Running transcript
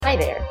Hi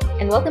there,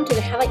 and welcome to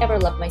the Have I Ever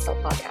Loved Myself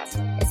podcast,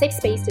 a safe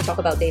space to talk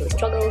about daily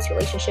struggles,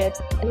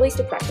 relationships, and ways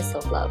to practice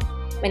self-love.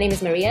 My name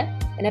is Maria,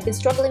 and I've been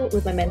struggling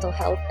with my mental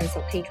health and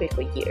self-hatred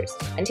for years,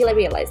 until I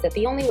realized that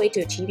the only way to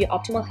achieve your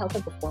optimal health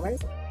and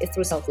performance is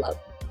through self-love.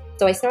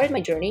 So I started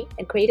my journey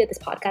and created this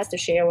podcast to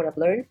share what I've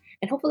learned,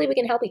 and hopefully we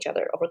can help each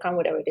other overcome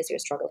whatever it is you're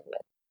struggling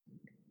with.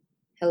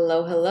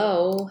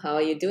 Hello. How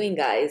are you doing,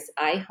 guys?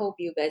 I hope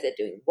you guys are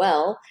doing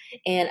well,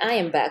 and I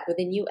am back with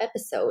a new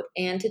episode.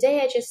 And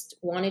today I just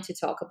wanted to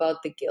talk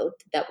about the guilt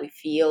that we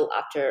feel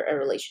after a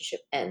relationship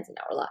ends in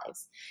our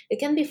lives.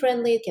 It can be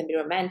friendly, it can be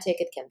romantic,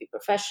 it can be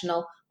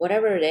professional,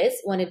 whatever it is,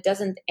 when it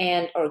doesn't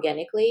end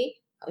organically.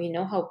 You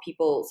know how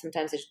people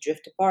sometimes just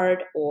drift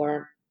apart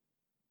or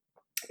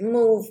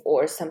move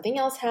or something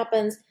else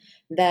happens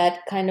that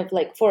kind of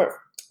like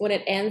when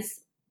it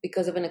ends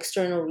because of an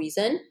external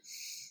reason.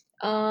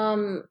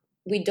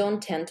 We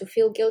don't tend to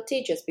feel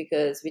guilty just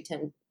because we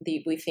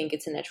think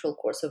it's a natural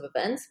course of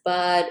events.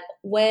 But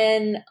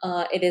when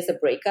it is a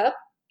breakup,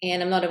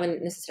 and I'm not even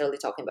necessarily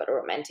talking about a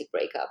romantic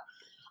breakup,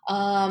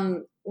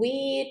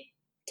 we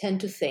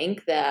tend to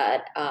think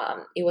that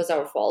it was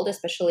our fault,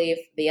 especially if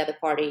the other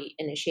party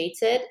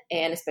initiates it,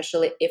 and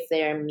especially if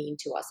they're mean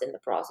to us in the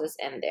process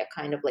and they're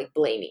kind of like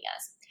blaming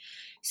us.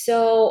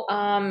 So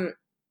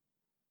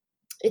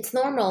it's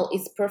normal.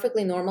 It's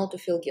perfectly normal to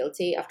feel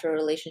guilty after a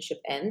relationship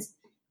ends,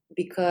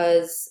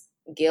 because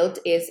guilt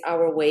is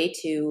our way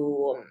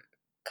to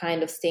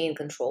kind of stay in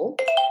control.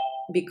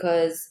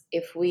 Because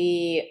if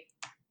we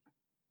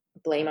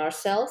blame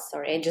ourselves,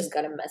 sorry, I just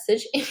got a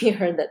message if you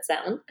heard that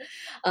sound.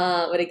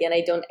 But again,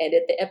 I don't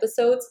edit the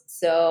episodes,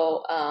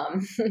 so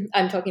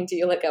I'm talking to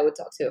you like I would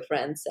talk to a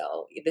friend.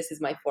 So this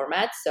is my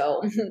format,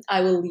 so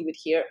I will leave it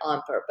here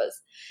on purpose.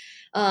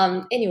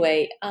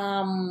 Anyway,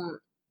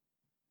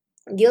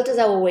 guilt is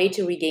our way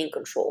to regain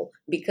control,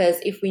 because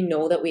if we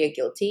know that we are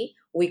guilty,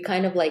 we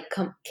kind of like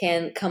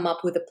can come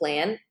up with a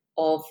plan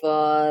of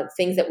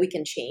things that we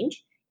can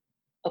change,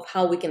 of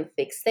how we can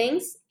fix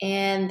things.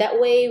 And that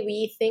way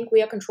we think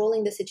we are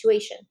controlling the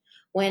situation.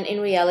 When in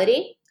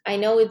reality, I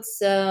know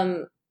it's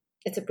a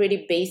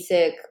pretty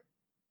basic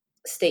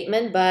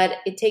statement, but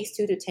it takes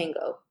two to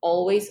tango.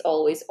 Always,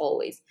 always,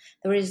 always.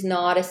 There is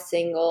not a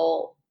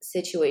single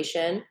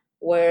situation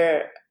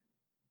where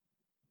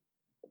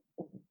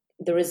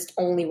there is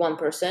only one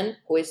person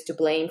who is to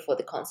blame for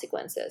the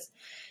consequences.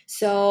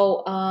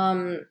 So,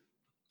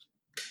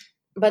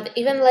 but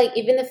even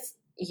if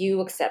you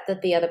accept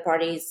that the other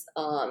party's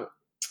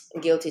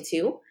guilty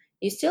too,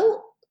 you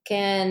still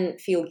can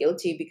feel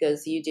guilty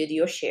because you did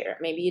your share.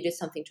 Maybe you did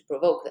something to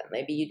provoke them.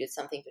 Maybe you did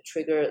something to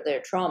trigger their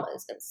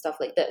traumas and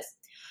stuff like this.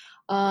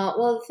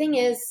 Well, the thing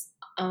is,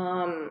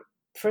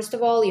 first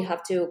of all, you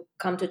have to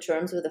come to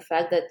terms with the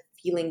fact that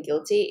feeling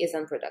guilty is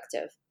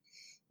unproductive.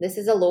 This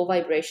is a low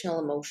vibrational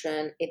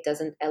emotion. It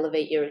doesn't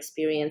elevate your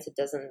experience. It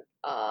doesn't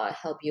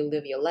help you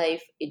live your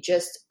life. It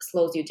just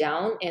slows you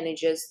down, and it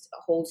just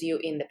holds you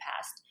in the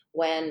past.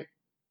 When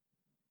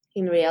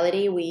in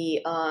reality,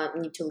 we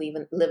need to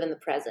live in the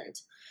present.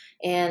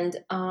 And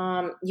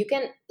you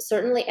can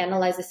certainly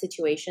analyze the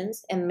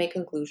situations and make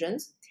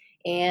conclusions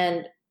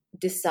and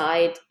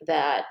decide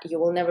that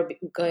you are never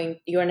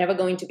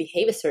going to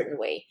behave a certain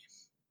way,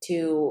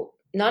 to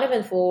not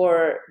even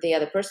for the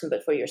other person,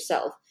 but for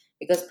yourself.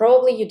 Because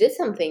probably you did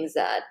some things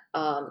that,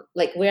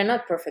 we are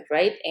not perfect,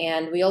 right?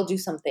 And we all do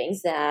some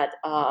things that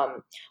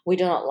we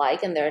do not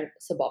like, and they're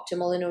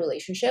suboptimal in a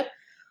relationship.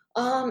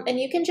 And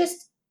you can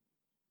just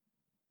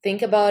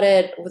think about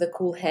it with a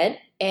cool head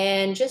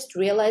and just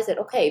realize that,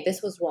 okay,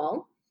 this was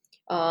wrong.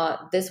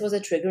 This was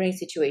a triggering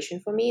situation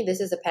for me.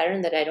 This is a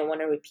pattern that I don't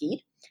want to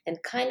repeat. And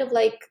kind of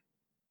like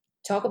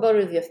talk about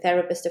it with your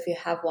therapist if you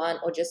have one,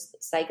 or just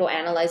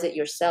psychoanalyze it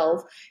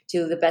yourself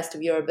to the best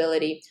of your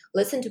ability.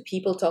 Listen to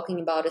people talking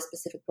about a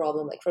specific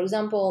problem. Like, for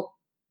example,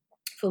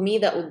 for me,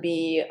 that would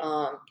be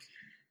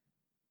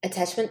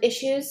attachment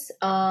issues.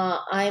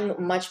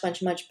 I'm much,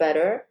 much, much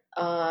better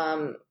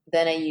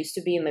than I used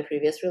to be in my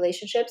previous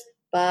relationships.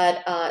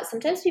 But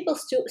sometimes people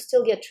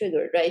still get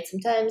triggered, right?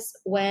 Sometimes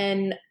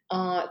when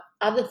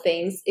other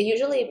things,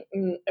 usually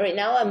right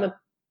now,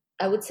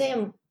 I would say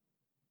I'm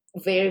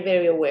very,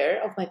 very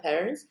aware of my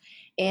patterns,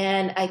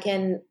 and I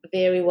can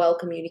very well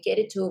communicate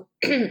it to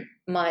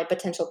my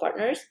potential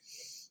partners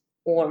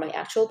or my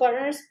actual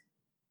partners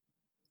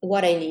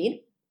what I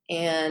need,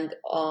 and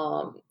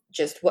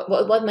just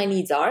what my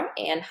needs are,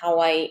 and how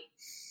they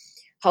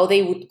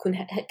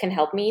can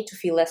help me to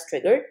feel less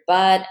triggered.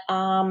 But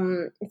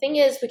the thing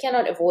is, we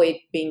cannot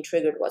avoid being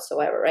triggered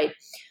whatsoever, right?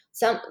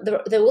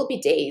 There will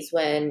be days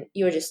when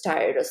you're just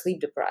tired or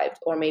sleep deprived,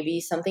 or maybe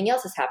something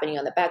else is happening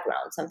on the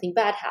background, something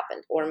bad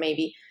happened, or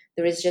maybe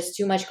there is just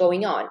too much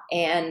going on,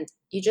 and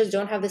you just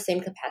don't have the same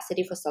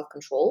capacity for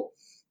self-control,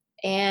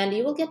 and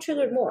you will get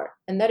triggered more,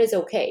 and that is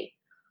okay.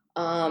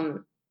 But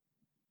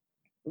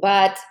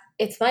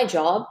it's my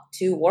job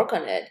to work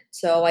on it.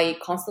 So I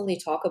constantly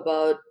talk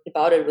about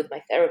it with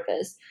my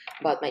therapist,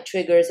 about my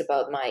triggers,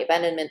 about my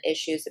abandonment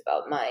issues,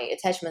 about my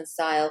attachment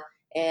style.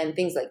 and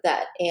things like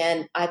that.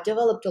 And I've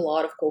developed a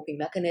lot of coping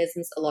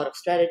mechanisms, a lot of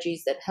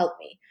strategies that help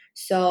me.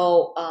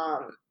 So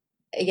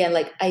again,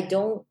 like, I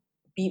don't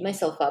beat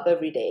myself up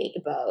every day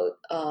about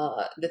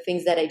the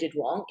things that I did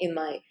wrong in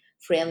my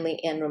friendly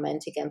and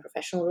romantic and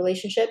professional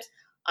relationships.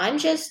 I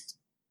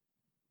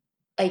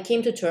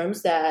came to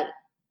terms that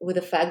with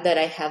the fact that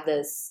I have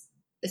this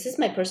is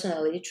my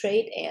personality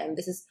trait, and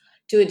this is,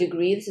 to a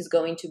degree, this is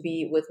going to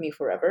be with me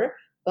forever,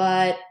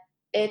 but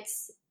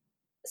it's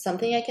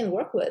something I can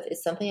work with.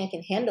 It's something I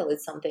can handle.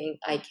 It's something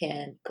I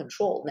can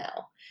control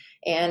now.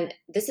 And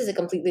this is a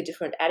completely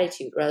different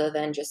attitude rather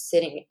than just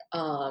sitting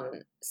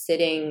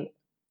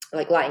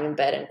like lying in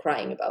bed and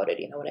crying about it.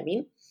 You know what I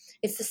mean?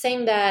 It's the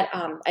same that,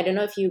 I don't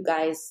know if you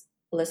guys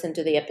listen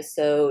to the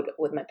episode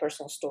with my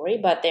personal story,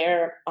 but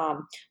there,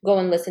 go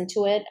and listen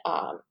to it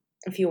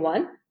if you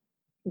want,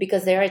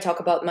 because there I talk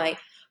about my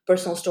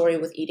personal story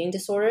with eating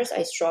disorders.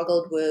 I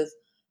struggled with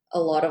a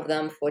lot of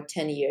them for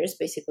 10 years.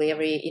 Basically,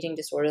 every eating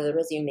disorder there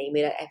is, you name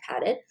it, I've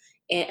had it.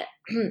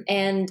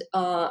 And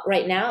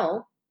right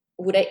now,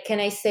 can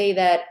I say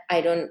that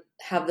I don't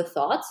have the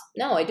thoughts?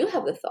 No, I do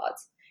have the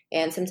thoughts.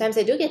 And sometimes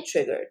I do get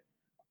triggered.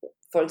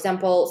 For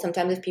example,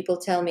 sometimes if people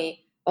tell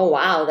me, oh,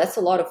 wow, that's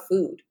a lot of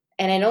food.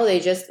 And I know they're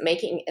just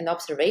making an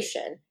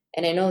observation.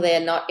 And I know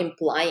they're not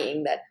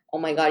implying that, oh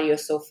my God, you're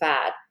so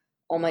fat.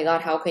 Oh my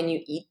God, how can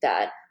you eat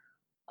that?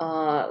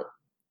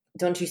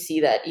 Don't you see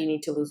that you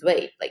need to lose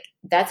weight? Like,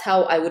 that's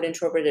how I would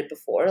interpret it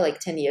before. Like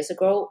 10 years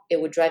ago,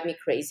 it would drive me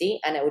crazy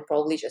and I would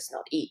probably just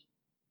not eat.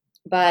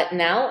 But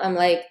now I'm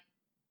like,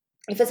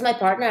 if it's my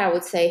partner, I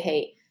would say,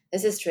 hey,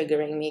 this is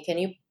triggering me. Can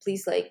you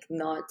please like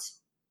not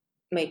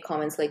make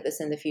comments like this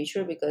in the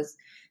future, because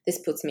this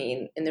puts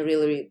me in a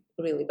really,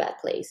 really bad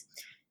place.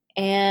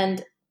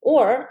 And,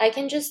 or I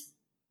can just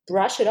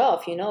brush it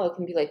off, it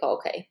can be like, oh,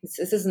 okay,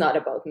 this is not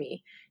about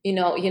me. You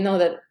know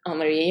that,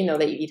 Maria, you know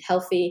that you eat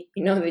healthy,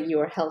 you know that you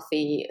are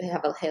healthy,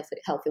 have a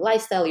healthy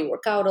lifestyle, you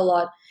work out a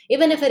lot,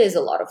 even if it is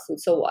a lot of food.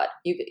 So what?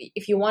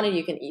 If you want it,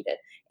 you can eat it.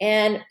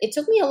 And it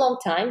took me a long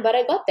time, but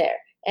I got there.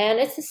 And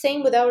it's the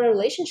same with our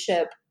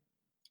relationship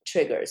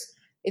triggers.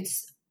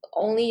 It's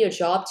only your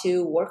job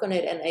to work on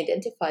it and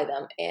identify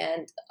them,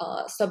 and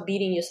stop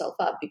beating yourself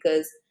up.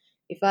 Because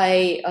if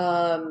I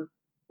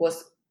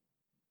was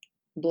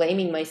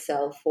blaming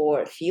myself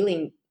for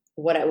feeling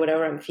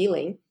whatever I'm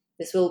feeling,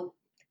 this will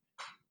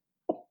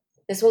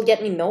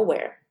get me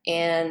nowhere.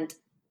 And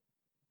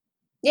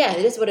yeah,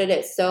 it is what it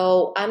is.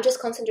 So I'm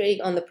just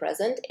concentrating on the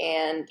present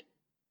and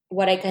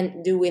what I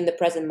can do in the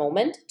present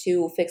moment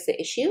to fix the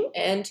issue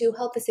and to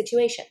help the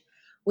situation.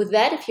 With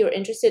that, if you're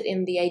interested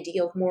in the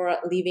idea of more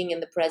living in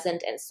the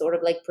present and sort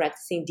of like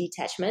practicing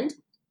detachment,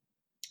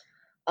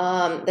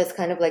 that's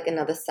kind of like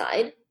another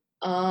side.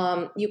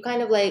 You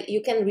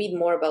can read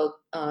more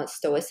about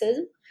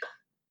Stoicism,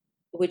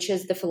 which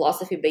is the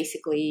philosophy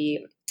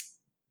basically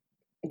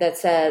that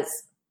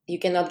says you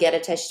cannot get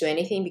attached to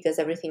anything because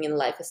everything in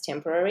life is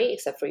temporary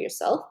except for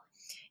yourself.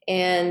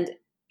 And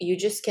you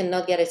just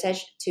cannot get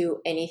attached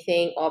to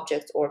anything,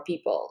 objects, or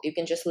people. You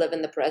can just live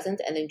in the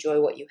present and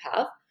enjoy what you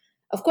have.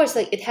 Of course,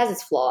 like, it has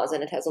its flaws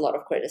and it has a lot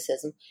of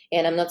criticism.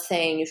 And I'm not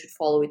saying you should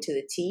follow it to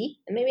the T.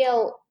 And maybe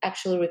I'll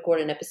actually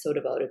record an episode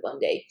about it one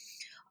day.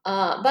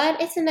 But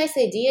it's a nice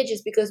idea,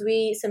 just because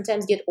we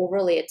sometimes get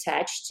overly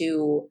attached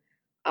to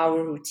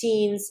our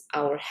routines,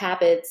 our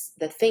habits,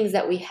 the things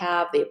that we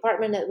have, the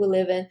apartment that we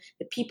live in,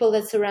 the people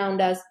that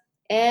surround us.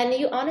 And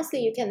you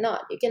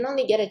cannot. You can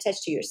only get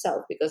attached to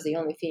yourself, because the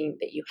only thing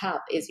that you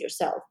have is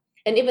yourself.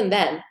 And even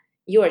then,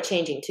 you are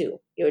changing too.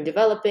 You're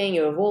developing,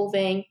 you're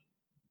evolving,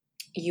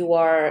 you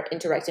are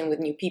interacting with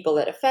new people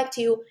that affect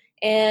you.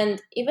 And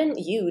even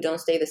you don't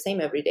stay the same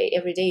every day.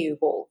 Every day you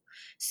evolve.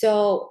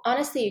 So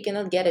honestly, you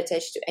cannot get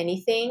attached to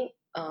anything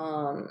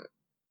to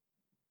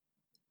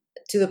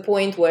the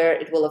point where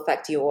it will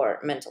affect your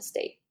mental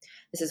state.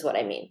 This is what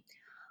I mean.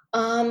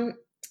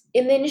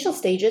 In the initial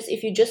stages,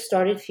 if you just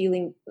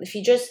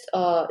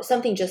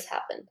something just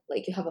happened,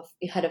 like you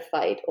had a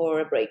fight or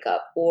a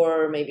breakup,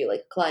 or maybe like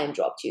a client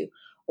dropped you,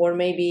 or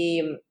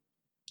maybe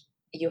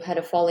you had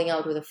a falling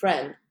out with a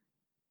friend.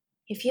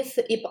 If you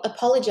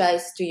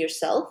apologize to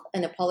yourself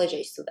and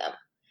apologize to them,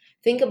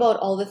 think about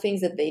all the things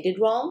that they did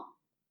wrong,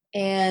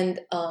 and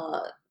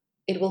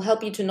it will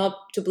help you to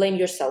blame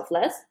yourself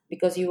less,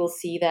 because you will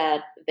see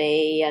that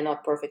they are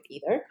not perfect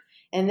either.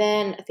 And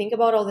then think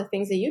about all the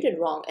things that you did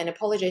wrong and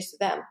apologize to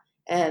them.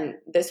 And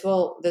this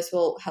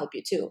will help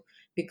you too,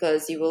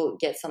 because you will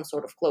get some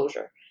sort of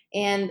closure.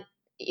 And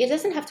it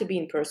doesn't have to be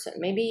in person.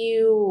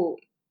 Maybe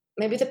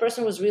the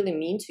person was really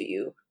mean to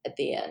you at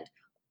the end.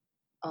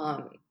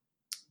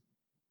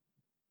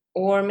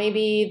 Or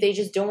maybe they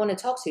just don't want to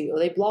talk to you, or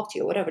they blocked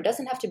you, or whatever. It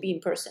doesn't have to be in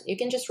person. You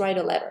can just write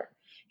a letter.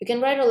 You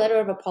can write a letter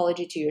of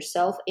apology to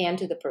yourself and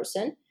to the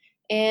person.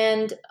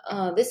 And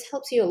this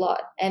helps you a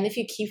lot. And if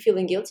you keep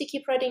feeling guilty,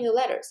 keep writing the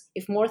letters.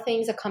 If more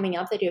things are coming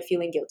up that you're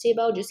feeling guilty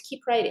about, just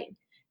keep writing.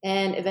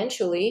 And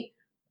eventually,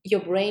 your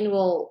brain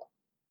will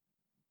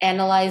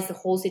analyze the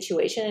whole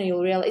situation, and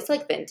you'll realize it's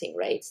like venting,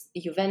 right?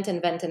 You vent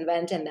and vent and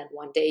vent, and then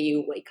one day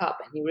you wake up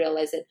and you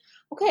realize that,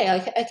 okay,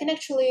 I can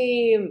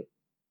actually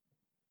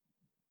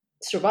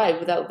survive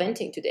without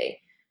venting today.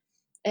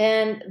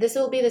 And this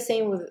will be the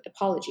same with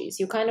apologies.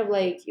 You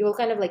will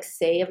kind of like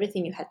say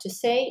everything you had to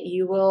say.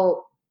 You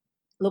will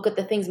look at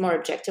the things more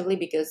objectively,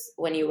 because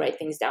when you write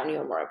things down,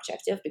 you're more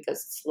objective, because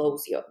it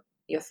slows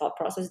your thought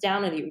process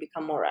down and you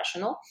become more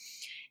rational.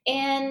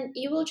 And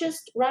you will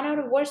just run out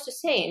of words to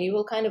say, and you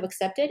will kind of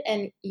accept it,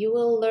 and you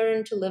will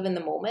learn to live in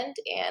the moment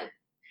and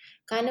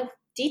kind of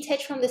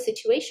detach from the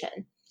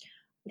situation.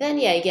 Then,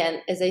 yeah,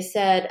 again, as I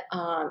said,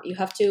 you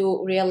have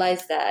to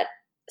realize that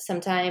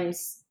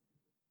sometimes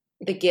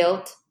the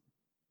guilt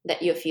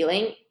that you're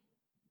feeling,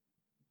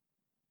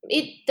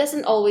 it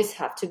doesn't always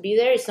have to be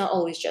there. It's not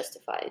always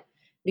justified,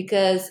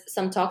 because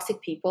some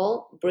toxic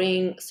people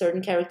bring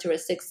certain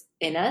characteristics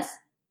in us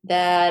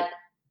that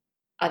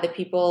other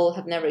people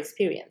have never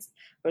experienced.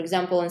 For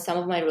example, in some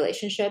of my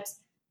relationships,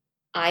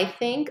 I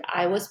think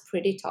I was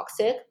pretty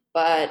toxic,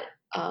 but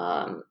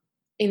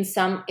in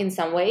some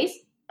ways,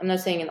 I'm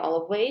not saying in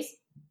all of ways,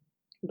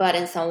 but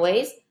in some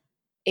ways,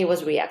 it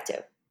was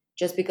reactive.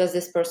 Just because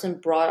this person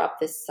brought out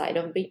this side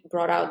of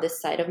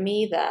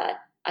me that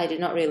I did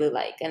not really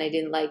like, and I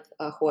didn't like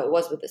who I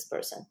was with this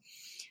person.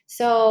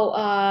 So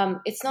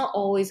it's not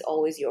always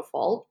your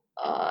fault.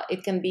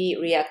 It can be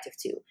reactive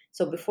too.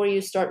 So before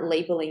you start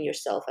labeling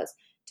yourself as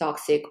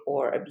toxic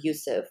or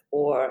abusive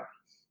or,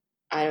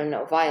 I don't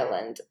know,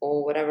 violent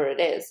or whatever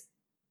it is,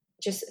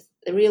 just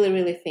really,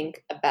 really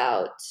think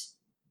about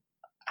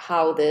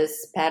how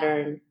this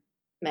pattern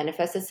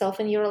manifests itself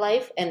in your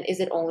life, and is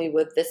it only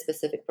with this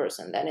specific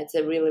person? Then it's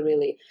a really,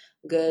 really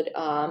good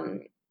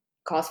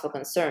cause for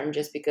concern,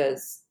 just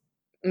because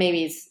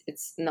maybe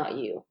it's not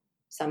you.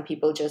 Some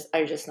people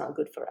are just not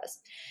good for us.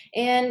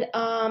 And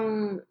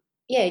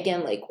yeah,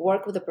 again, like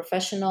work with a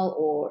professional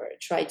or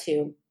try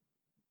to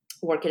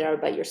work it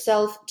out by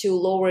yourself to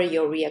lower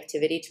your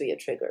reactivity to your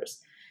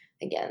triggers.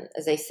 Again,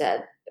 as I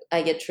said,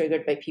 I get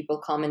triggered by people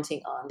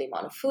commenting on the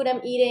amount of food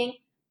I'm eating,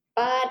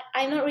 but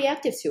I'm not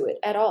reactive to it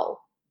at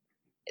all.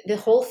 The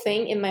whole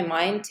thing in my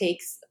mind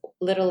takes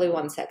literally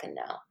 1 second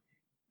now.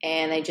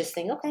 And I just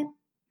think, okay,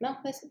 no,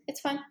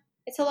 it's fine.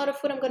 It's a lot of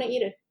food. I'm going to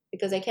eat it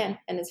because I can,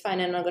 and it's fine.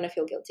 And I'm not going to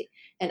feel guilty.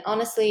 And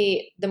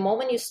honestly, the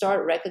moment you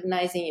start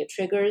recognizing your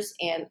triggers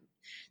and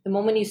the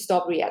moment you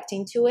stop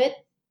reacting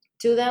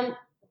to them,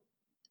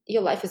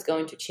 your life is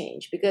going to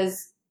change,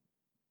 because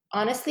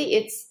honestly,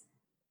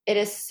 it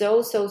is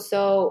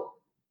so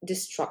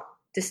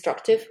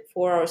destructive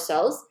for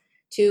ourselves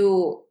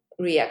to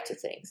react to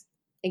things.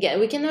 Again,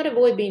 we cannot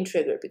avoid being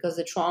triggered, because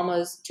the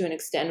traumas to an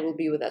extent will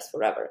be with us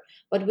forever,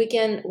 but we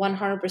can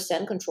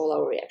 100% control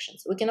our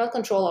reactions. We cannot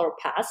control our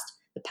past,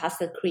 the past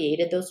that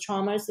created those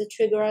traumas that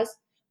trigger us,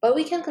 but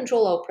we can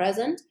control our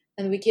present,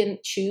 and we can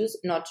choose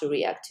not to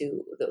react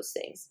to those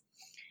things.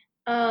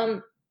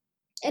 And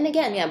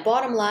again, yeah,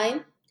 bottom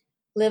line,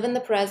 live in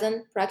the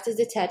present, practice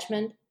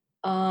detachment.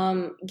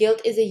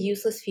 Guilt is a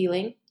useless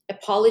feeling.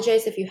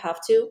 Apologize if you have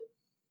to,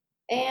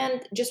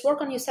 and just work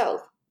on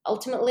yourself.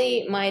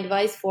 Ultimately, my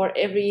advice for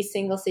every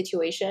single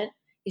situation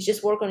is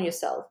just work on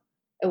yourself.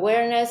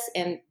 Awareness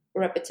and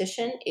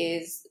repetition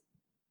is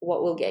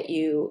what will get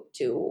you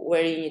to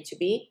where you need to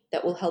be.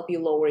 That will help you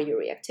lower your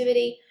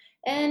reactivity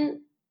and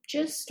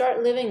just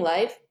start living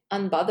life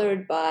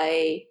unbothered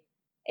by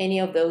any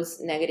of those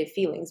negative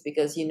feelings,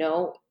 because you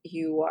know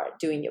you are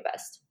doing your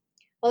best.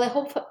 Well,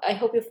 I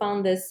hope you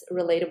found this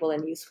relatable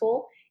and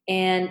useful.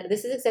 And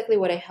this is exactly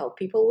what I help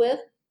people with.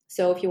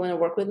 So if you want to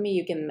work with me,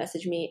 you can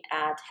message me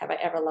at Have I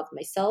Ever Loved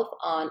Myself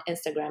on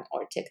Instagram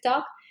or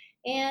TikTok.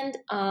 And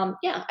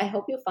yeah, I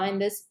hope you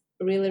find this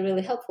really,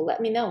 really helpful.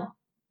 Let me know.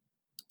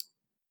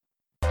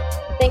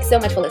 Thanks so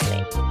much for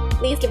listening.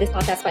 Please give this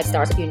podcast 5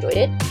 stars if you enjoyed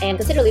it, and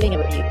consider leaving a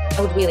review.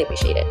 I would really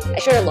appreciate it. I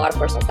share a lot of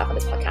personal stuff on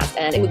this podcast,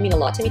 and it would mean a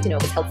lot to me to know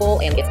if it's helpful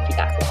and get some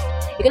feedback as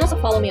well. You can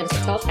also follow me on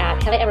TikTok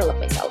at Have I Ever Loved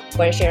Myself,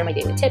 where I share my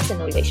daily tips and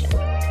motivation.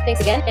 Thanks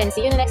again, and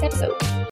see you in the next episode.